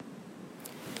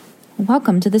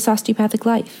Welcome to This Osteopathic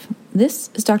Life.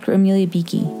 This is Dr. Amelia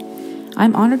Beakey.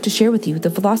 I'm honored to share with you the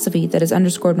philosophy that has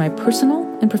underscored my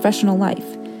personal and professional life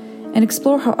and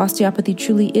explore how osteopathy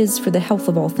truly is for the health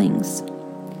of all things.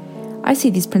 I see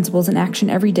these principles in action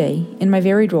every day in my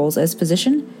varied roles as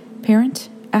physician, parent,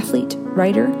 athlete,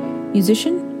 writer,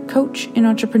 musician, coach, and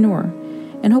entrepreneur,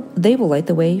 and hope they will light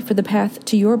the way for the path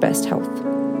to your best health.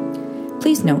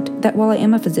 Please note that while I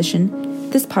am a physician,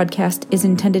 this podcast is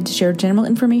intended to share general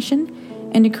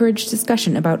information and encourage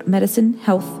discussion about medicine,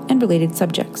 health, and related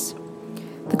subjects.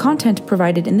 The content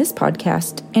provided in this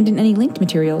podcast and in any linked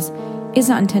materials is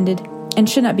not intended and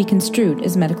should not be construed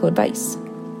as medical advice.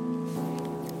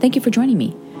 Thank you for joining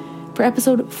me for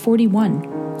episode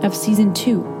 41 of season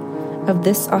 2 of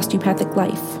This Osteopathic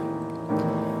Life.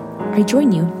 I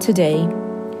join you today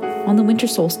on the winter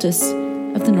solstice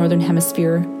of the Northern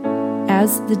Hemisphere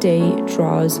as the day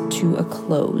draws to a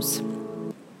close.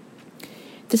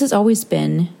 This has always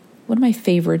been one of my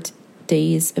favorite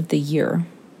days of the year.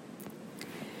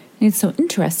 And it's so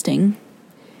interesting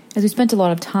as we spent a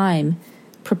lot of time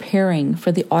preparing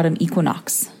for the autumn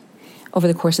equinox over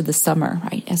the course of the summer,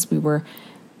 right? As we were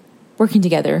working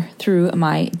together through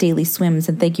my daily swims,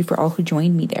 and thank you for all who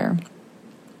joined me there.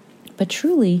 But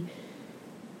truly,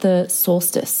 the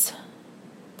solstice,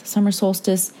 the summer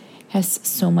solstice, has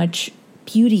so much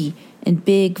beauty and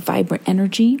big, vibrant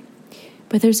energy.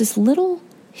 But there's this little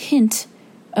hint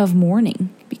of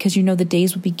morning because you know the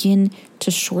days will begin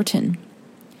to shorten.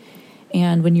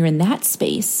 And when you're in that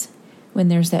space, when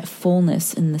there's that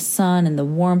fullness in the sun and the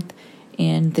warmth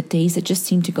and the days that just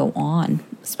seem to go on,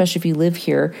 especially if you live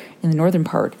here in the northern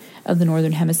part of the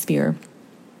Northern Hemisphere,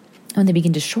 when they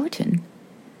begin to shorten,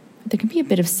 there can be a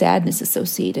bit of sadness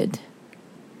associated.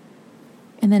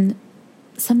 And then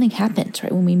something happens,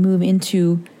 right? When we move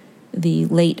into the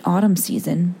late autumn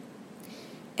season,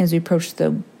 as we approach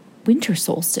the winter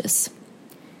solstice,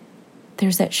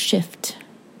 there's that shift.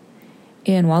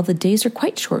 And while the days are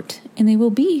quite short, and they will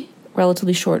be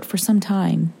relatively short for some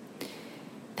time,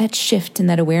 that shift and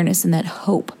that awareness and that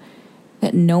hope,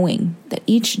 that knowing that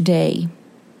each day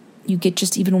you get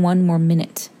just even one more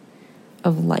minute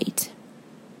of light.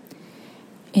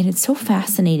 And it's so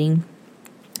fascinating,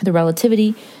 the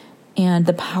relativity and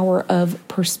the power of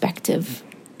perspective.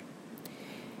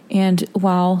 And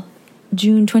while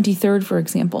June 23rd, for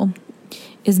example,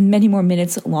 is many more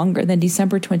minutes longer than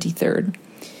December 23rd,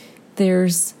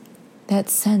 there's that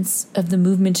sense of the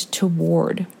movement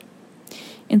toward,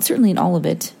 and certainly in all of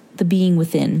it, the being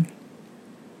within.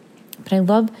 But I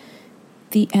love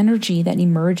the energy that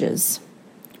emerges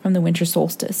from the winter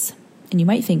solstice. And you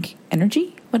might think,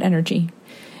 energy? What energy?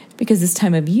 Because this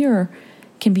time of year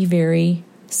can be very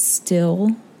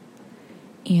still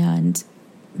and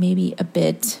maybe a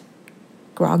bit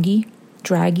groggy,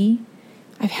 draggy.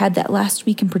 I've had that last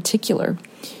week in particular.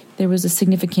 There was a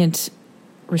significant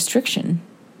restriction,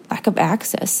 lack of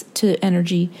access to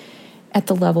energy at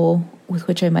the level with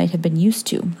which I might have been used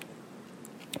to.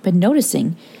 But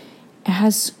noticing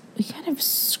as we kind of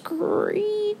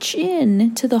screech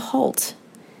in to the halt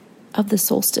of the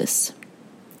solstice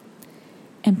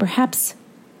and perhaps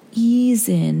ease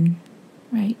in,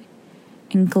 right,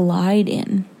 and glide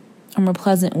in are more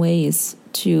pleasant ways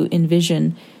to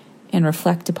envision and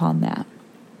reflect upon that.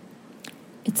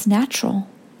 It's natural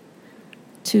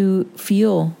to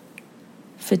feel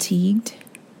fatigued,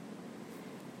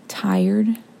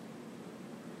 tired,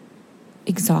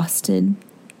 exhausted,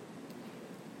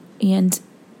 and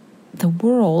the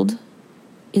world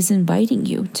is inviting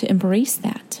you to embrace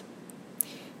that,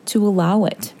 to allow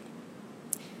it,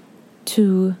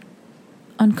 to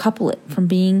uncouple it from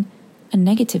being a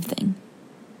negative thing.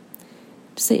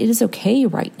 To say it is okay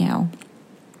right now.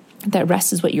 That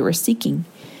rest is what you are seeking.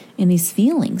 And these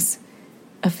feelings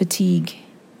of fatigue,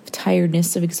 of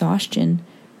tiredness, of exhaustion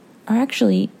are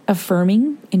actually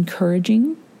affirming,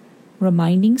 encouraging,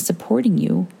 reminding, supporting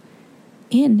you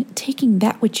in taking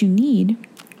that which you need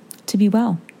to be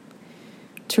well,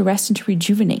 to rest and to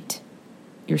rejuvenate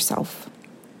yourself.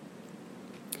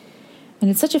 And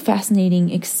it's such a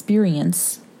fascinating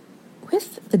experience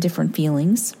with the different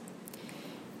feelings,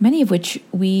 many of which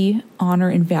we honor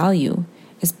and value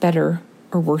as better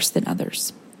or worse than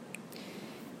others.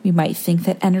 We might think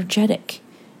that energetic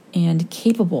and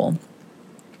capable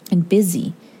and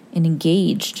busy and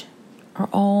engaged are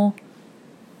all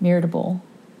meritable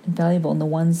and valuable and the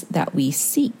ones that we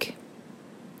seek.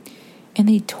 And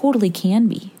they totally can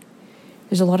be.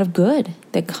 There's a lot of good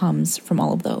that comes from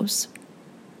all of those.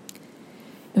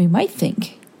 And we might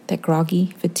think that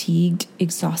groggy, fatigued,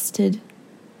 exhausted,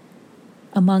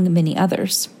 among many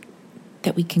others,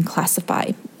 that we can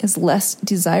classify as less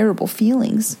desirable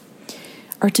feelings,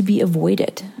 are to be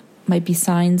avoided, might be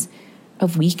signs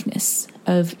of weakness,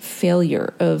 of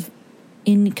failure, of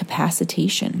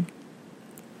incapacitation.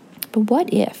 But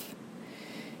what if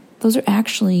those are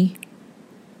actually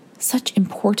such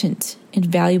important and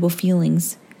valuable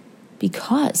feelings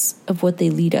because of what they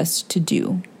lead us to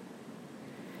do?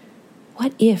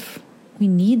 What if we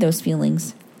need those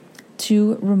feelings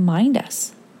to remind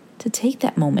us to take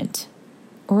that moment,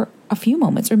 or a few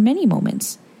moments, or many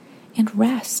moments, and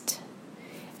rest,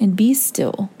 and be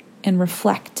still, and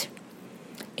reflect,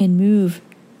 and move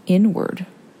inward,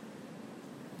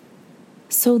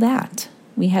 so that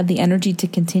we have the energy to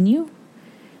continue,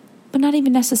 but not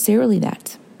even necessarily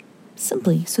that.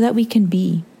 Simply so that we can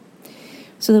be,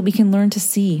 so that we can learn to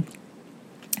see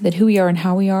that who we are and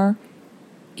how we are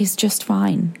is just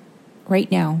fine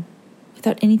right now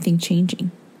without anything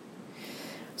changing.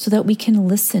 So that we can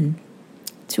listen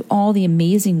to all the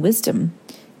amazing wisdom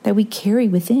that we carry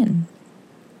within.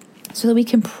 So that we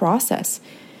can process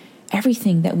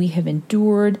everything that we have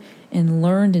endured and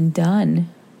learned and done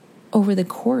over the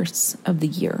course of the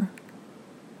year.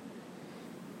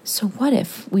 So what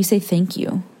if we say thank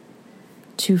you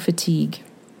to fatigue,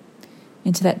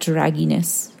 into that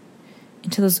dragginess,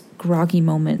 into those groggy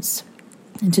moments,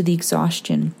 into the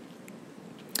exhaustion,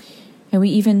 and we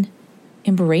even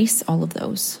embrace all of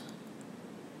those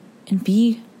and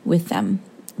be with them,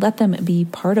 let them be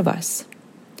part of us,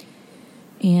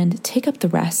 and take up the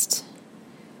rest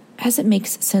as it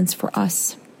makes sense for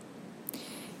us.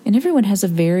 And everyone has a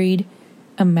varied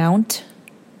amount,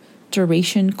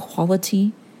 duration,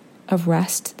 quality of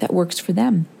rest that works for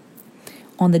them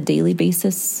on the daily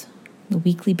basis, the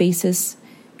weekly basis,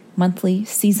 monthly,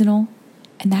 seasonal,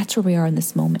 and that's where we are in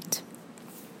this moment.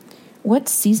 What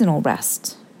seasonal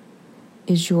rest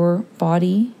is your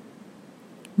body,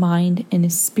 mind,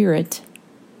 and spirit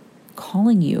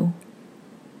calling you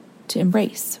to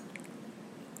embrace?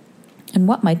 And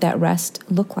what might that rest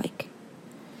look like?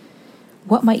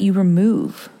 What might you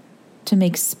remove to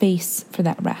make space for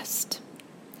that rest?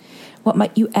 What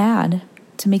might you add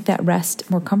to make that rest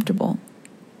more comfortable?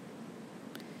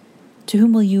 To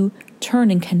whom will you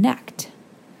turn and connect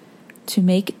to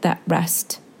make that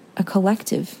rest a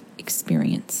collective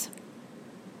experience?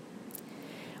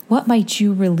 What might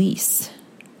you release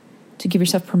to give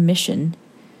yourself permission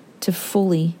to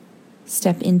fully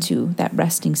step into that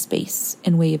resting space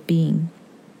and way of being?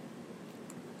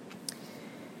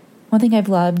 One thing I've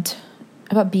loved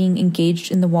about being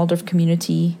engaged in the Waldorf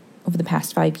community over the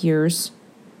past 5 years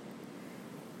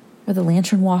are the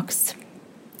lantern walks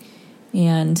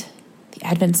and the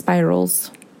Advent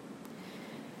spirals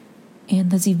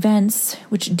and those events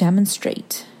which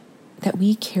demonstrate that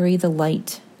we carry the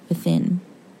light within.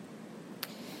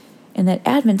 And that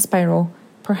Advent spiral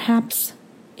perhaps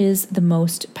is the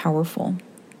most powerful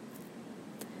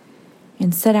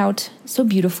and set out so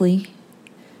beautifully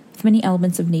with many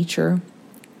elements of nature.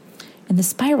 And the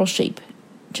spiral shape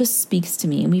just speaks to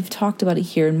me, and we've talked about it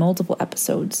here in multiple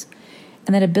episodes,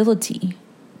 and that ability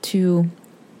to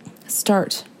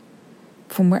start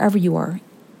from wherever you are,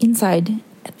 inside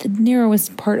at the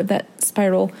narrowest part of that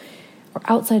spiral, or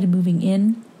outside and moving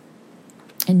in,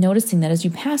 and noticing that as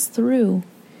you pass through,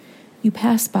 you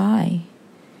pass by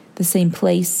the same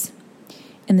place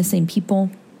and the same people,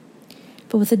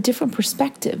 but with a different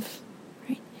perspective,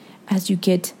 right? As you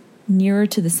get nearer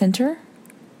to the center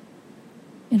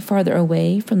and farther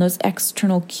away from those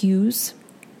external cues,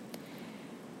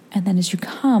 and then as you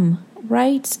come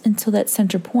right until that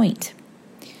center point,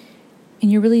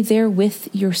 and you're really there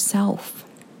with yourself,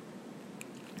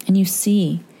 and you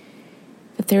see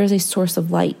that there is a source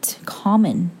of light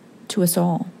common to us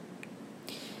all,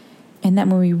 and that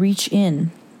when we reach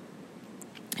in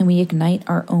and we ignite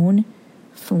our own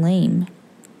flame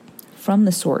from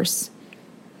the source,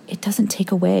 it doesn't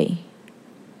take away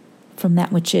from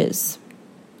that which is,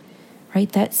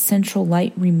 right? That central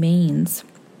light remains,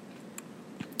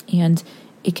 and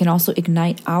it can also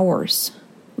ignite ours,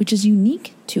 which is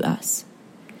unique to us,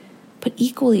 but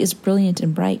equally as brilliant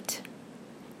and bright,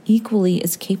 equally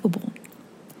as capable.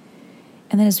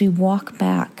 And then as we walk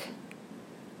back,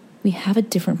 we have a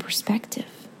different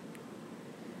perspective,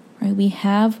 right? We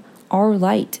have our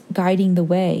light guiding the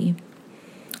way.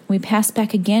 We pass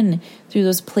back again through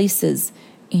those places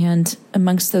and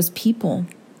amongst those people.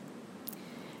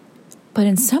 But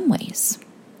in some ways,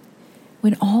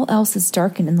 when all else is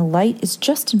darkened and the light is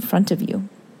just in front of you,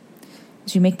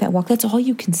 as you make that walk, that's all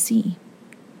you can see.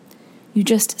 You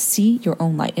just see your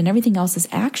own light, and everything else is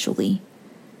actually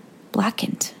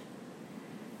blackened,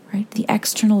 right? The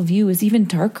external view is even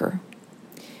darker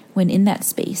when in that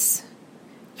space,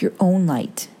 your own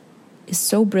light is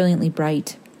so brilliantly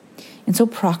bright and so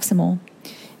proximal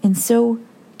and so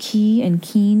key and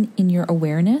keen in your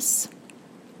awareness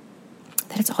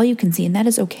that it's all you can see, and that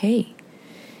is okay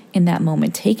in that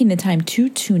moment. Taking the time to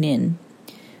tune in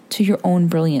to your own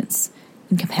brilliance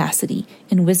and capacity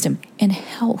and wisdom and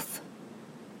health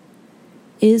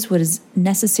is what is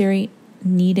necessary,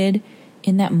 needed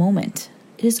in that moment.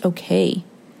 It is okay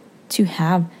to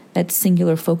have that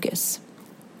singular focus.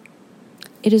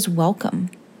 It is welcome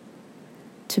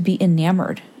to be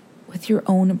enamored with your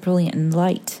own brilliant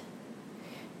light,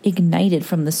 ignited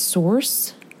from the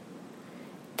source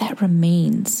that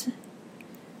remains,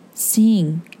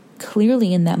 seeing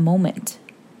clearly in that moment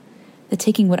that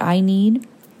taking what I need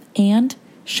and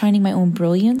shining my own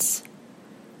brilliance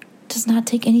does not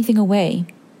take anything away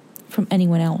from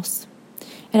anyone else.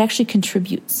 It actually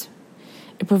contributes.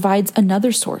 It provides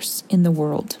another source in the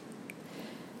world,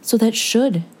 so that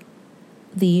should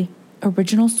the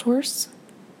original source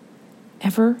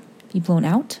ever be blown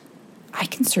out, I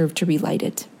can serve to relight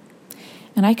it.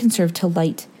 And I can serve to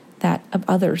light that of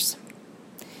others.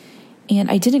 And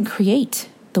I didn't create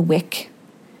the wick,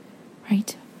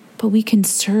 right? But we can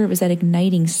serve as that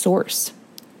igniting source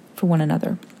for one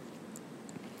another.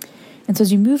 And so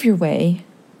as you move your way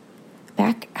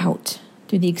back out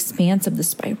through the expanse of the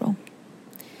spiral,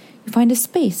 you find a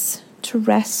space to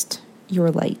rest your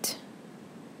light.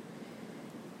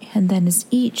 And then as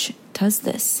each does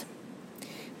this,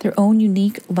 their own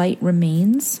unique light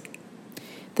remains,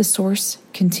 the source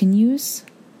continues,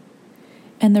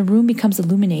 and the room becomes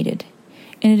illuminated.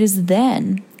 And it is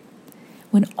then,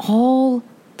 when all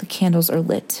the candles are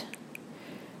lit,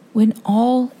 when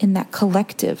all in that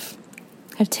collective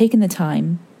have taken the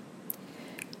time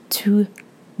to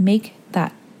make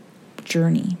that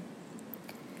journey,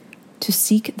 to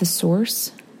seek the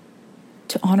source,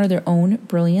 to honor their own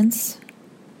brilliance,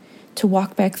 to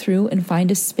walk back through and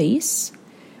find a space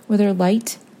where their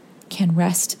light can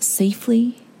rest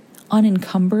safely,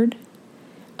 unencumbered,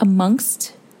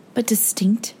 amongst but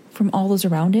distinct from all those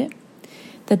around it,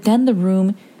 that then the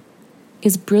room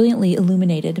is brilliantly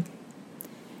illuminated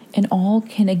and all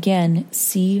can again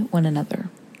see one another.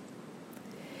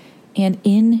 And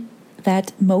in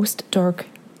that most dark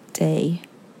day,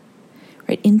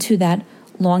 right into that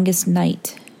longest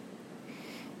night,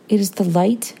 it is the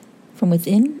light from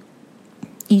within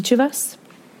each of us,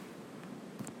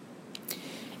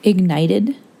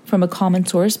 ignited from a common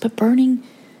source, but burning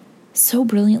so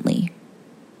brilliantly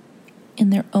in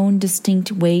their own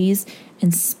distinct ways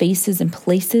and spaces and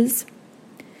places,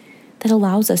 that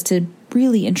allows us to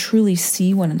really and truly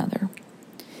see one another.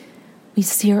 We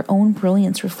see our own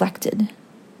brilliance reflected.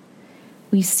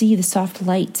 We see the soft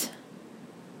light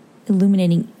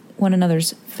illuminating one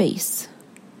another's face.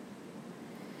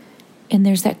 And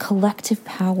there's that collective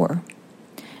power.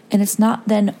 And it's not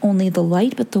then only the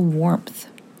light, but the warmth.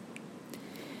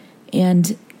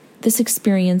 And this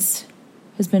experience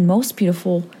has been most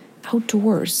beautiful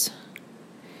outdoors.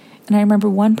 And I remember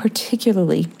one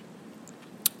particularly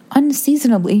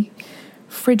unseasonably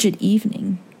frigid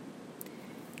evening,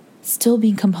 still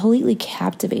being completely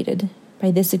captivated by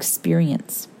this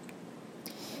experience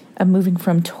of moving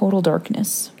from total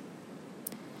darkness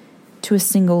to a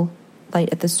single light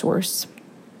at the source,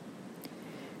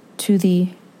 to the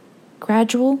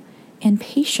gradual and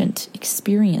patient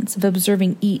experience of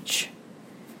observing each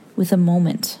with a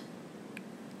moment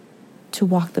to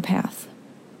walk the path,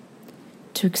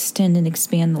 to extend and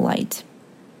expand the light,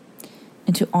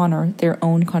 and to honor their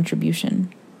own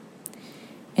contribution,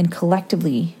 and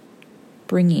collectively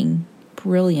bringing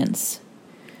brilliance,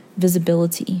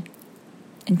 visibility,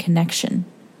 and connection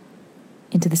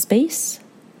into the space,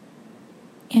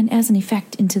 and as an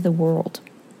effect into the world.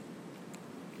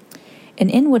 And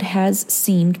in what has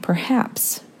seemed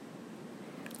perhaps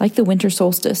like the winter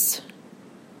solstice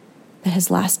that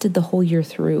has lasted the whole year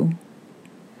through,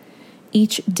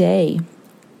 each day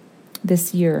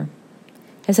this year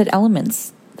has had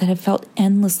elements that have felt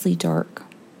endlessly dark,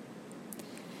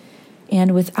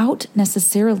 and without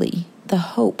necessarily the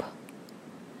hope,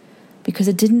 because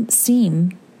it didn't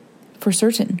seem for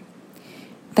certain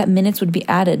that minutes would be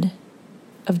added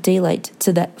of daylight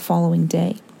to that following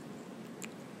day.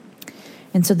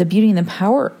 And so the beauty and the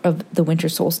power of the winter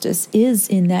solstice is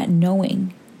in that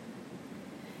knowing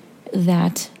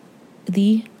that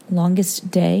the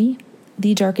longest day,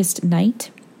 the darkest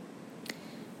night,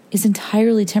 is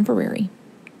entirely temporary.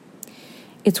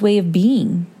 Its way of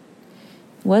being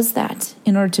was that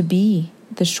in order to be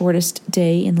the shortest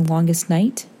day and the longest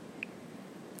night,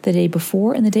 the day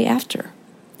before and the day after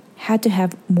had to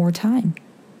have more time.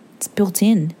 It's built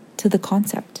in to the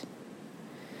concept.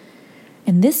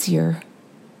 And this year,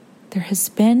 there has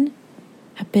been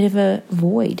a bit of a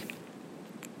void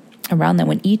around them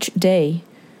when each day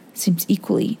seems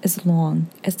equally as long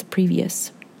as the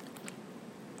previous.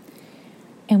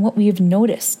 And what we have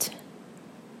noticed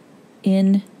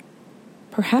in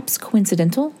perhaps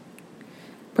coincidental,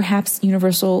 perhaps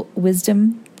universal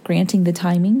wisdom granting the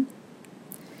timing,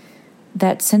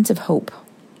 that sense of hope,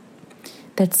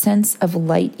 that sense of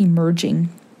light emerging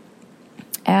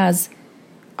as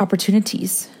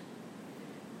opportunities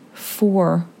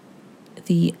for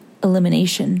the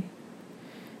elimination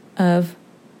of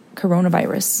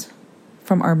coronavirus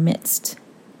from our midst,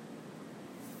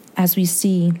 as we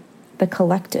see the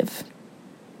collective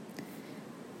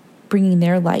bringing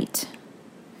their light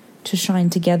to shine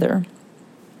together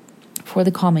for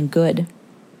the common good.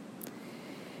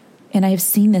 And I have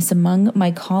seen this among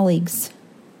my colleagues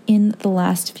in the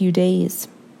last few days,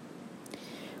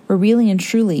 where really and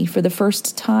truly, for the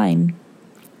first time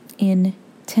in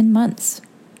 10 months,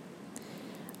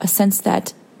 a sense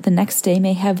that the next day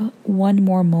may have one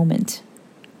more moment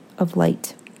of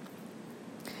light.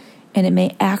 And it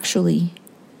may actually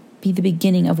be the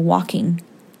beginning of walking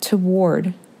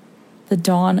toward the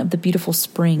dawn of the beautiful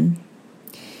spring,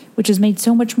 which is made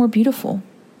so much more beautiful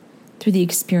through the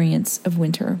experience of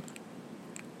winter.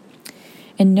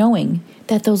 And knowing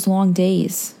that those long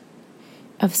days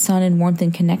of sun and warmth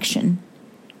and connection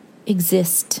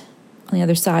exist on the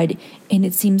other side, and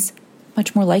it seems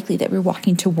much more likely that we're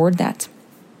walking toward that.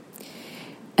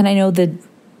 And I know the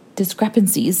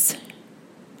discrepancies,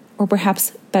 or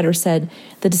perhaps better said,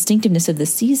 the distinctiveness of the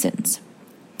seasons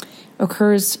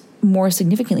occurs more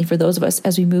significantly for those of us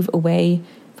as we move away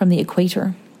from the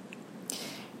equator.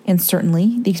 And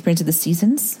certainly the experience of the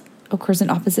seasons occurs in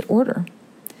opposite order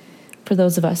for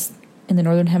those of us in the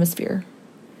northern hemisphere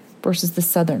versus the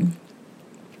southern.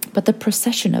 But the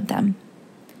procession of them,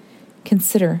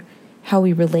 consider how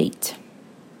we relate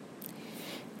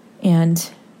and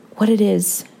what it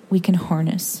is we can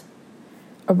harness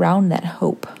around that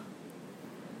hope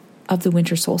of the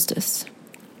winter solstice.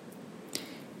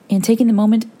 And taking the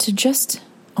moment to just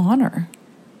honor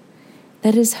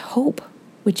that is hope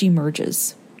which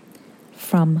emerges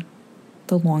from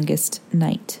the longest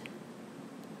night.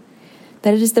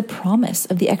 That it is the promise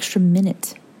of the extra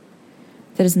minute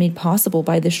that is made possible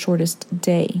by the shortest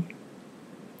day.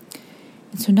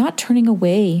 And so not turning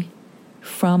away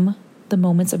from the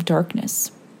moments of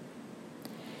darkness.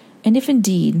 And if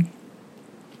indeed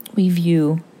we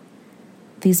view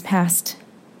these past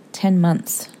 10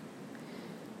 months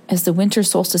as the winter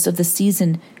solstice of the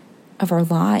season of our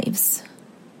lives,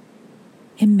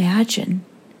 imagine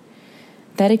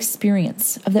that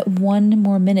experience of that one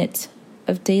more minute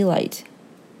of daylight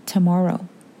tomorrow,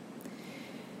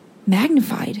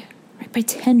 magnified right by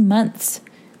 10 months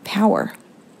power.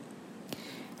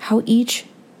 How each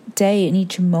day and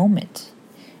each moment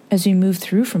as we move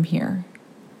through from here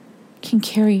can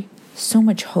carry so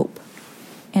much hope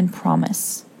and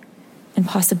promise and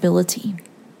possibility.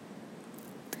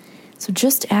 So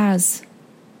just as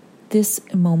this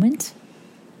moment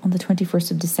on the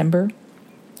 21st of December,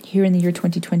 here in the year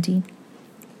 2020,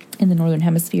 in the Northern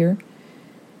Hemisphere,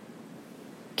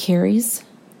 carries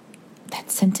that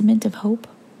sentiment of hope,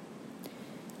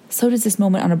 so does this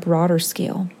moment on a broader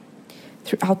scale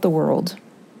throughout the world,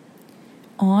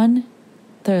 on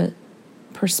the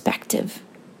perspective,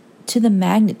 to the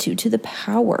magnitude, to the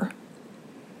power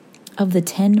of the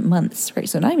 10 months, right?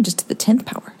 So not even just to the 10th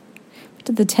power, but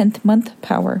to the 10th month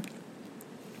power.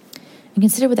 And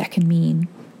consider what that can mean.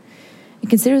 And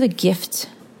consider the gift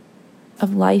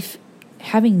of life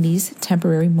having these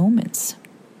temporary moments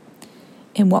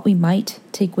and what we might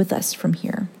take with us from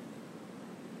here.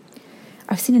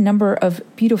 I've seen a number of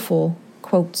beautiful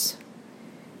quotes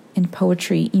and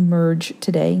poetry emerge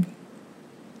today.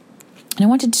 And I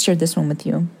wanted to share this one with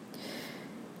you.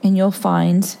 And you'll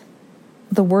find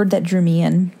the word that drew me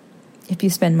in if you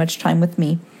spend much time with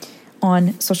me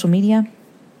on social media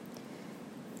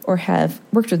or have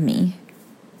worked with me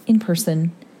in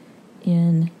person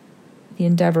in the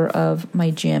endeavor of my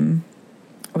gym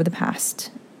over the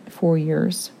past 4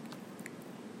 years.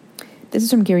 This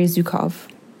is from Gary Zukov,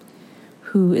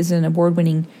 who is an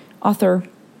award-winning author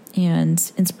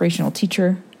and inspirational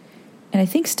teacher, and I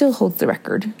think still holds the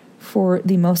record for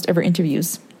the most ever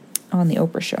interviews on The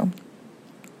Oprah Show.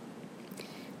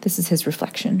 This is his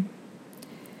reflection.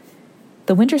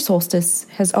 The winter solstice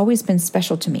has always been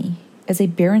special to me as a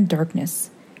barren darkness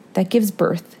that gives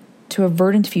birth to a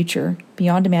verdant future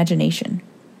beyond imagination,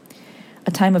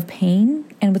 a time of pain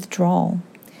and withdrawal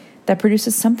that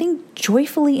produces something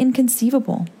joyfully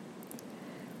inconceivable,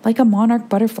 like a monarch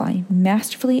butterfly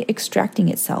masterfully extracting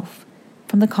itself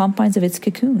from the confines of its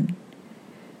cocoon,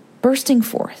 bursting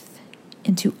forth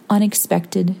into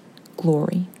unexpected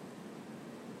glory.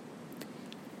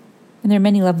 And there are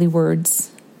many lovely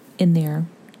words in there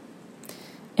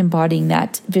embodying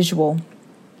that visual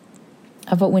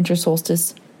of what winter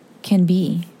solstice can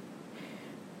be,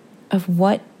 of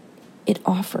what it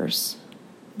offers,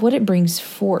 what it brings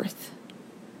forth,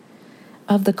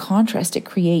 of the contrast it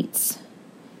creates,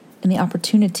 and the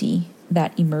opportunity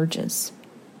that emerges.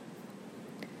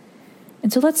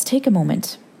 And so let's take a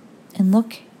moment and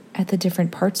look at the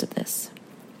different parts of this.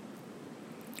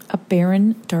 A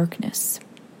barren darkness.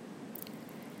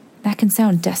 That can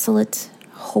sound desolate,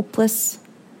 hopeless,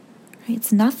 right?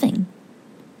 It's nothing.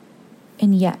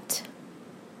 And yet,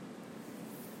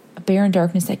 a barren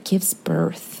darkness that gives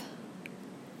birth.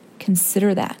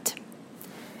 Consider that.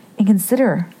 And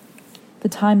consider the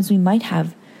times we might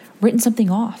have written something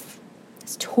off.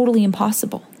 It's totally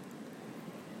impossible.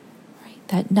 Right?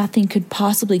 That nothing could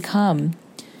possibly come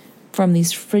from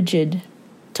these frigid,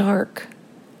 dark,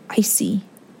 icy,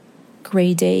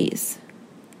 gray days.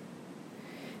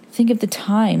 Think of the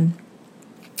time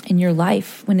in your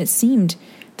life when it seemed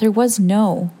there was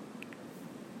no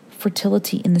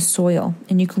fertility in the soil,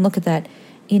 and you can look at that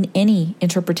in any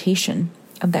interpretation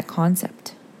of that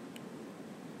concept.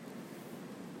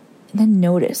 And then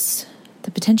notice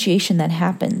the potentiation that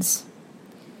happens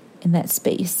in that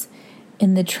space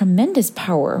and the tremendous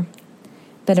power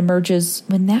that emerges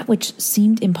when that which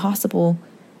seemed impossible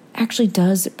actually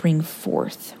does bring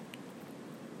forth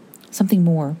something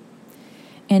more.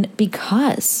 And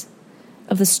because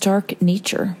of the stark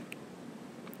nature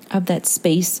of that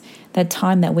space, that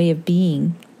time, that way of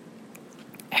being,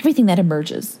 everything that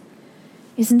emerges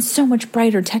is in so much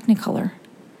brighter technicolor,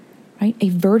 right? A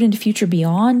verdant future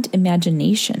beyond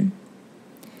imagination.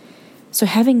 So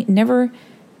having never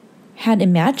had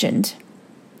imagined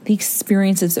the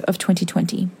experiences of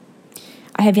 2020,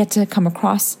 I have yet to come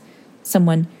across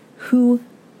someone who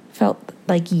felt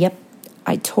like, yep,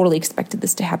 I totally expected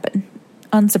this to happen,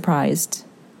 unsurprised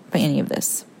by any of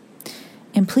this.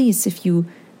 And please, if you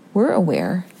were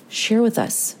aware, share with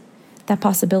us that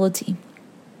possibility.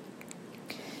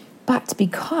 But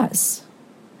because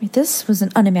this was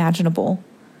an unimaginable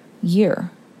year,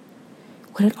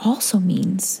 what it also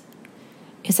means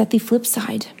is that the flip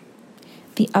side,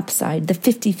 the upside, the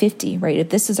 50-50, right? If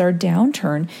this is our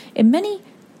downturn, and many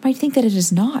might think that it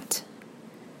is not.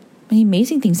 Many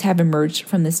amazing things have emerged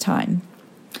from this time.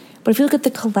 But if you look at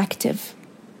the collective,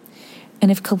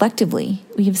 and if collectively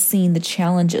we have seen the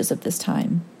challenges of this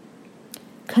time,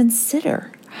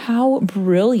 consider how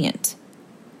brilliant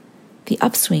the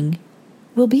upswing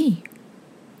will be.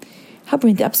 How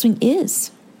brilliant the upswing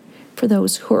is for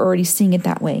those who are already seeing it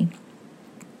that way.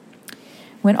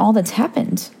 When all that's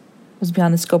happened was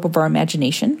beyond the scope of our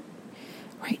imagination,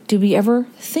 right? Did we ever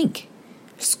think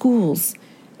schools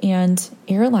and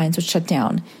airlines would shut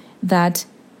down, that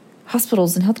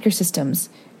hospitals and healthcare systems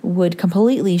would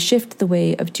completely shift the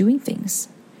way of doing things,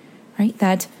 right?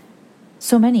 That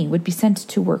so many would be sent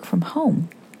to work from home,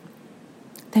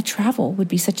 that travel would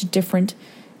be such a different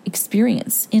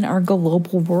experience in our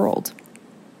global world.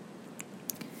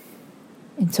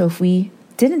 And so if we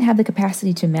didn't have the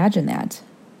capacity to imagine that,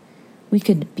 we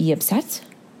could be upset,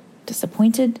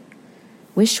 disappointed,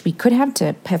 wish we could have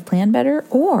planned better,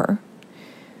 or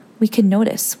we could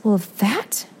notice, well, if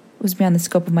that was beyond the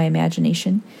scope of my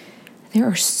imagination, there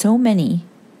are so many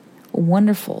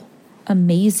wonderful,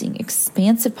 amazing,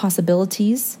 expansive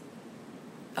possibilities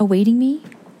awaiting me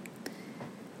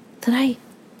that I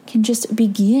can just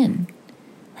begin,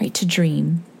 right, to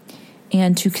dream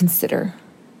and to consider.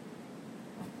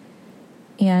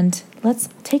 And let's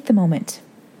take the moment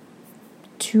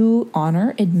to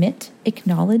honor, admit,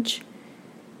 acknowledge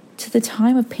to the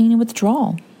time of pain and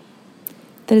withdrawal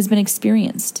that has been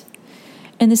experienced.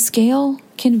 And the scale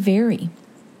can vary.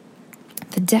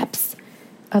 The depth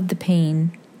of the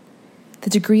pain, the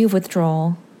degree of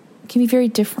withdrawal can be very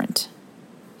different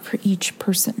for each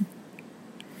person.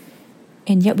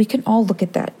 And yet we can all look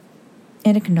at that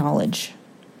and acknowledge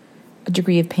a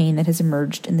degree of pain that has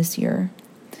emerged in this year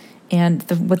and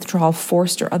the withdrawal,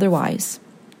 forced or otherwise,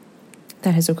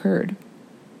 that has occurred.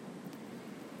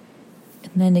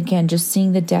 And then again, just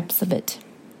seeing the depths of it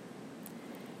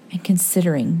and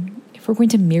considering if we're going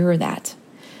to mirror that,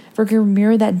 if we're going to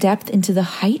mirror that depth into the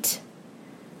height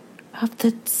of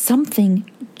the something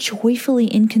joyfully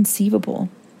inconceivable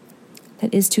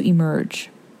that is to emerge.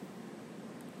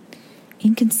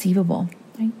 Inconceivable,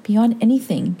 right? Beyond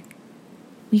anything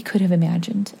we could have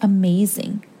imagined.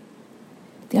 Amazing.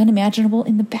 The unimaginable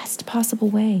in the best possible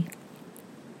way.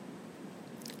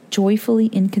 Joyfully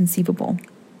inconceivable.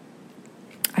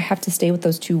 I have to stay with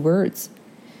those two words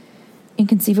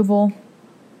Inconceivable,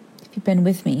 if you've been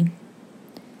with me,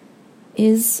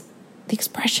 is the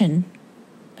expression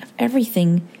of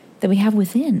everything that we have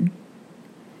within.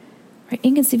 Right?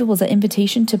 Inconceivable is that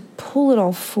invitation to pull it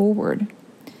all forward,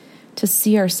 to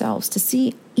see ourselves, to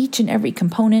see each and every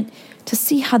component, to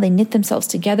see how they knit themselves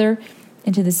together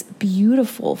into this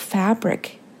beautiful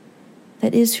fabric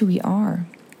that is who we are.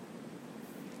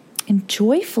 And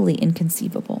joyfully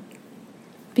inconceivable.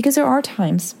 Because there are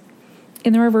times,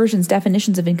 and there are versions,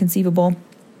 definitions of inconceivable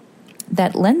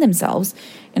that lend themselves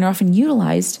and are often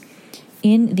utilized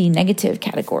in the negative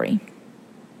category.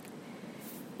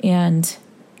 And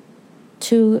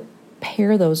to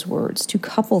pair those words, to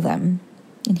couple them,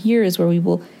 and here is where we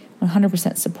will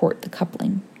 100% support the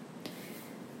coupling.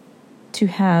 To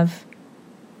have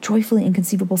joyfully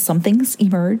inconceivable somethings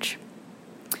emerge,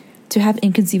 to have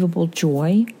inconceivable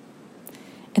joy,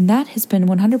 and that has been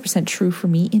 100% true for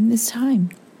me in this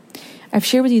time. I've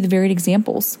shared with you the varied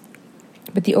examples,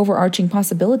 but the overarching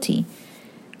possibility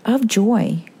of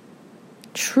joy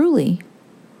truly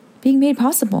being made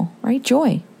possible, right?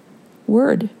 Joy,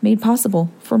 word made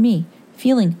possible for me,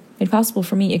 feeling made possible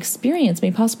for me, experience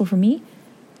made possible for me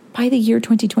by the year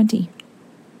 2020.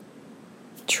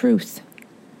 Truth,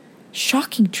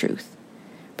 shocking truth.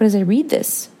 But as I read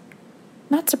this,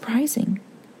 not surprising,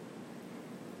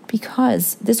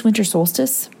 because this winter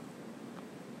solstice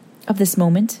of this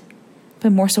moment,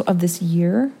 but more so of this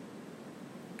year,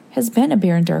 has been a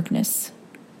barren darkness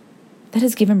that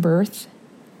has given birth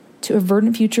to a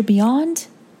verdant future beyond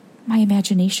my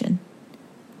imagination.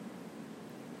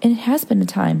 And it has been a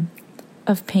time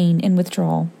of pain and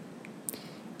withdrawal,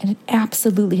 and it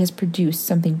absolutely has produced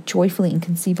something joyfully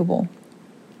inconceivable.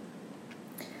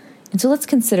 And so let's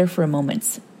consider for a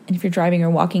moment, and if you're driving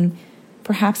or walking,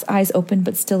 perhaps eyes open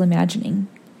but still imagining,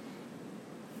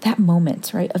 that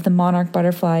moment, right, of the monarch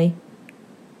butterfly,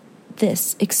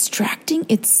 this extracting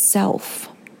itself.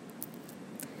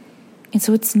 And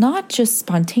so it's not just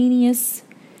spontaneous,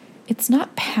 it's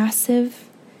not passive,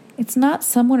 it's not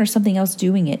someone or something else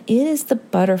doing it. It is the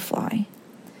butterfly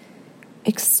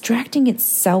extracting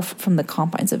itself from the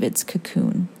confines of its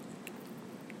cocoon.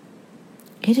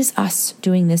 It is us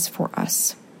doing this for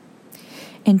us.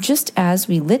 And just as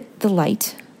we lit the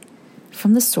light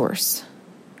from the source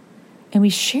and we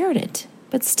shared it,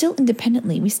 but still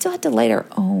independently, we still had to light our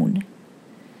own.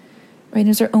 Right? It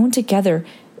was our own together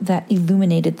that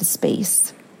illuminated the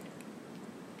space.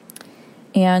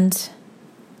 And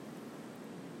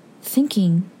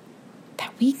thinking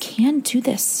that we can do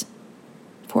this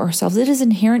for ourselves. It is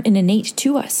inherent and innate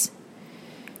to us.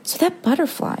 So that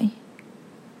butterfly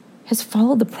has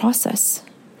followed the process,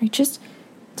 right? Just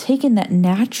taken that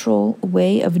natural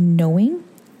way of knowing.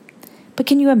 But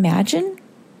can you imagine?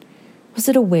 Was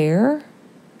it aware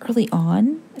early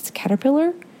on as a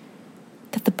caterpillar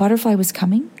that the butterfly was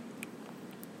coming?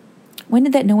 When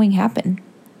did that knowing happen?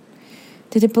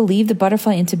 Did it believe the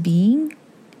butterfly into being?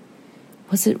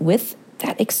 Was it with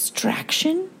that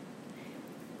extraction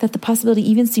that the possibility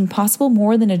even seemed possible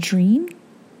more than a dream?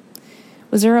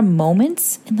 Was there a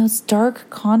moment in those dark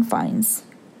confines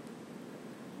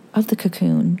of the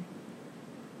cocoon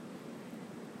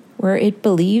where it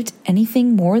believed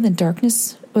anything more than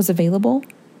darkness was available?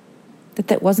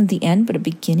 That wasn't the end, but a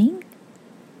beginning?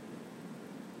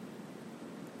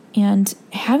 And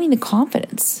having the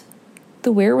confidence,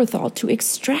 the wherewithal to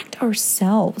extract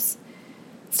ourselves.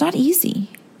 It's not easy,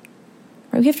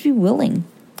 right? We have to be willing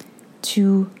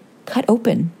to cut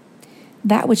open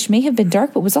that which may have been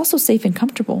dark, but was also safe and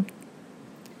comfortable.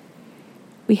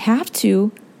 We have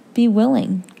to be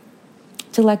willing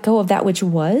to let go of that which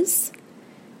was,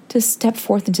 to step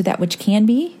forth into that which can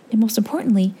be, and most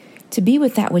importantly, to be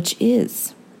with that which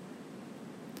is.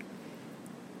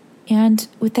 And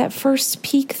with that first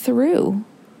peek through,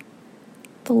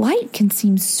 the light can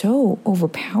seem so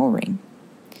overpowering.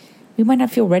 We might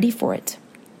not feel ready for it.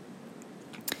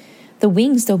 The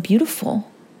wings, though beautiful,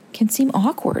 can seem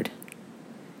awkward.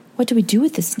 What do we do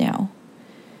with this now?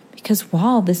 Because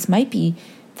while this might be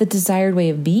the desired way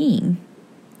of being,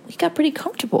 we got pretty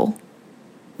comfortable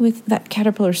with that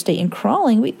caterpillar state and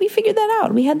crawling. We figured that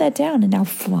out. We had that down. And now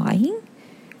flying?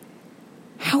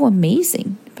 How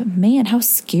amazing. But man, how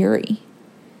scary.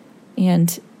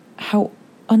 And how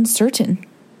uncertain.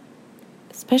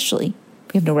 Especially,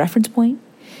 we have no reference point.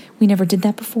 We never did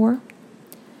that before.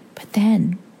 But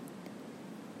then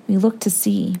we look to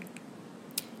see.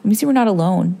 And we see we're not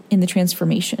alone in the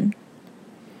transformation.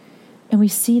 And we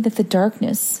see that the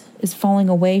darkness is falling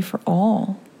away for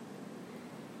all.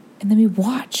 And then we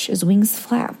watch as wings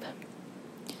flap.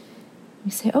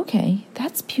 We say, okay,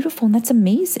 that's beautiful and that's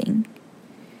amazing.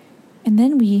 And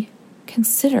then we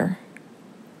consider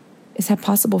Is that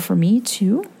possible for me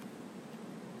too?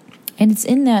 And it's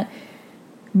in that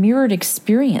mirrored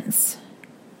experience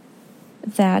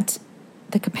that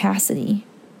the capacity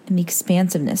and the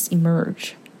expansiveness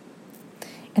emerge.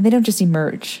 And they don't just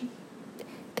emerge,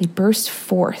 they burst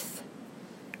forth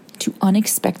to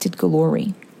unexpected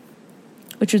glory,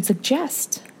 which would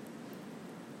suggest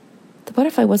the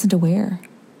butterfly wasn't aware.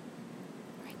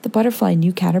 The butterfly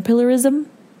knew caterpillarism.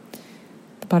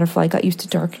 The butterfly got used to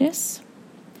darkness.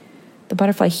 The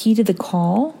butterfly heeded the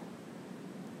call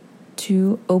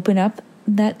to open up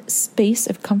that space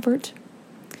of comfort.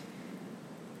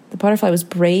 The butterfly was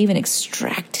brave and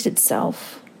extracted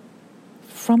itself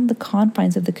from the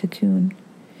confines of the cocoon.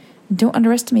 And don't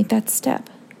underestimate that step.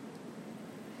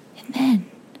 And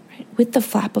then, with the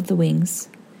flap of the wings,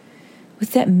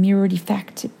 with that mirrored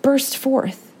effect, it burst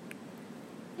forth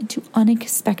into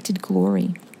unexpected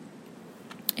glory.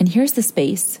 And here's the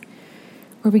space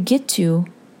where we get to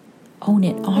own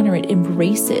it, honor it,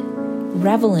 embrace it,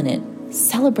 revel in it,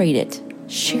 celebrate it,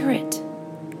 share it.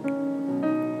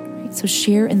 Right? So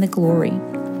share in the glory.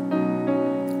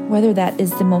 Whether that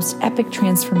is the most epic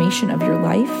transformation of your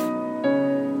life,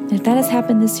 and if that has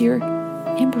happened this year,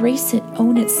 embrace it,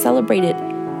 own it, celebrate it,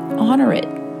 honor it,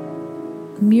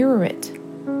 mirror it.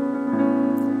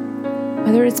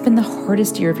 Whether it's been the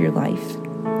hardest year of your life,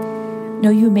 no,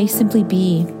 you may simply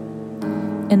be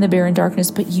in the barren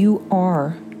darkness, but you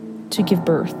are to give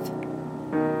birth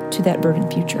to that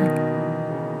verdant future.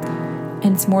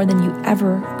 And it's more than you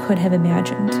ever could have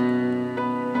imagined.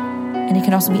 And it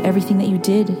can also be everything that you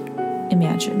did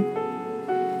imagine,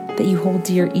 that you hold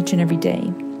dear each and every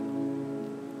day.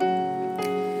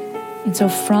 And so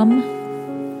from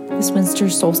this winter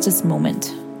solstice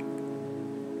moment,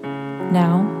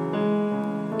 now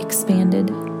expanded,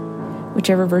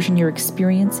 whichever version you're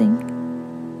experiencing,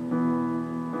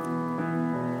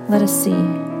 let us see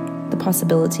the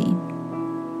possibility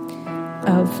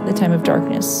of the time of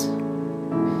darkness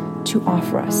to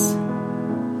offer us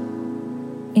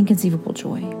inconceivable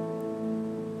joy.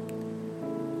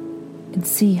 And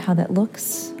see how that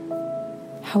looks,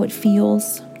 how it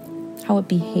feels, how it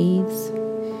behaves,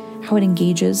 how it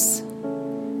engages,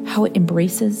 how it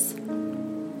embraces,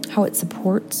 how it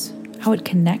supports, how it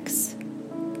connects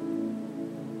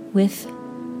with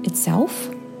itself.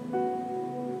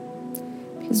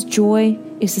 Because joy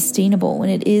is sustainable when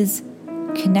it is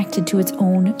connected to its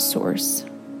own source.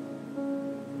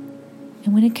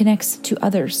 And when it connects to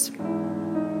others,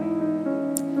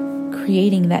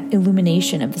 creating that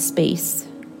illumination of the space,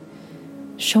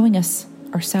 showing us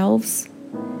ourselves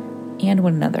and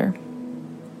one another,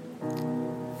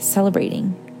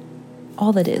 celebrating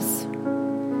all that is,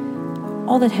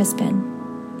 all that has been,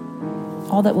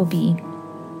 all that will be,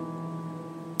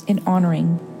 and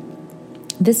honoring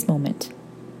this moment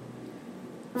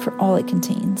for all it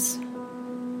contains.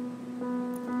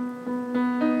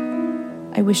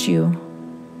 I wish you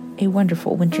a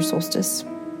wonderful winter solstice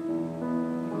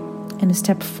and a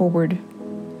step forward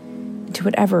into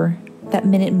whatever that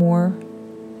minute more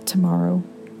tomorrow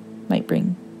might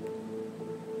bring.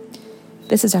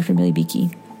 This is Dr. Amelia Beakey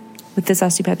with This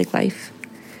Osteopathic Life.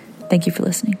 Thank you for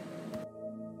listening.